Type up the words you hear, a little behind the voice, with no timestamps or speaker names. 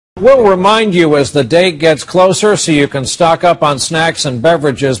We'll remind you as the date gets closer so you can stock up on snacks and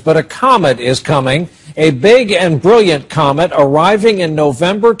beverages, but a comet is coming, a big and brilliant comet arriving in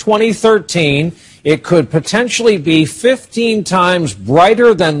November 2013. It could potentially be 15 times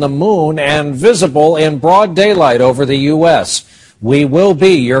brighter than the moon and visible in broad daylight over the U.S. We will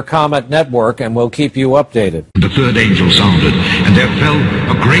be your Comet network, and we'll keep you updated. The third angel sounded, and there fell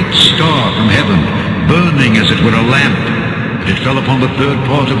a great star from heaven, burning as it were a lamp. And it fell upon the third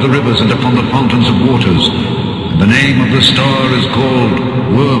part of the rivers and upon the fountains of waters. And the name of the star is called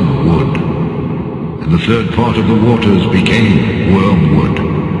Wormwood. And the third part of the waters became wormwood.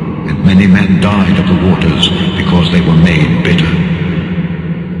 And many men died of the waters because they were made bitter.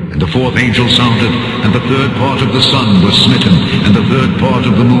 And the fourth angel sounded, and the third part of the sun was smitten, and the third part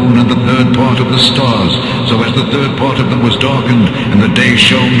of the moon, and the third part of the stars, so as the third part of them was darkened, and the day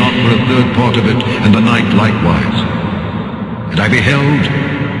shone not for a third part of it, and the night likewise. And I beheld,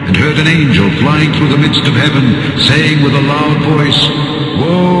 and heard an angel flying through the midst of heaven, saying with a loud voice,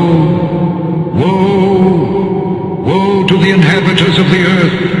 Woe, woe, woe to the inhabitants of the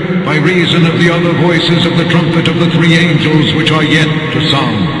earth, by reason of the other voices of the trumpet of the three angels which are yet to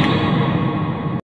sound.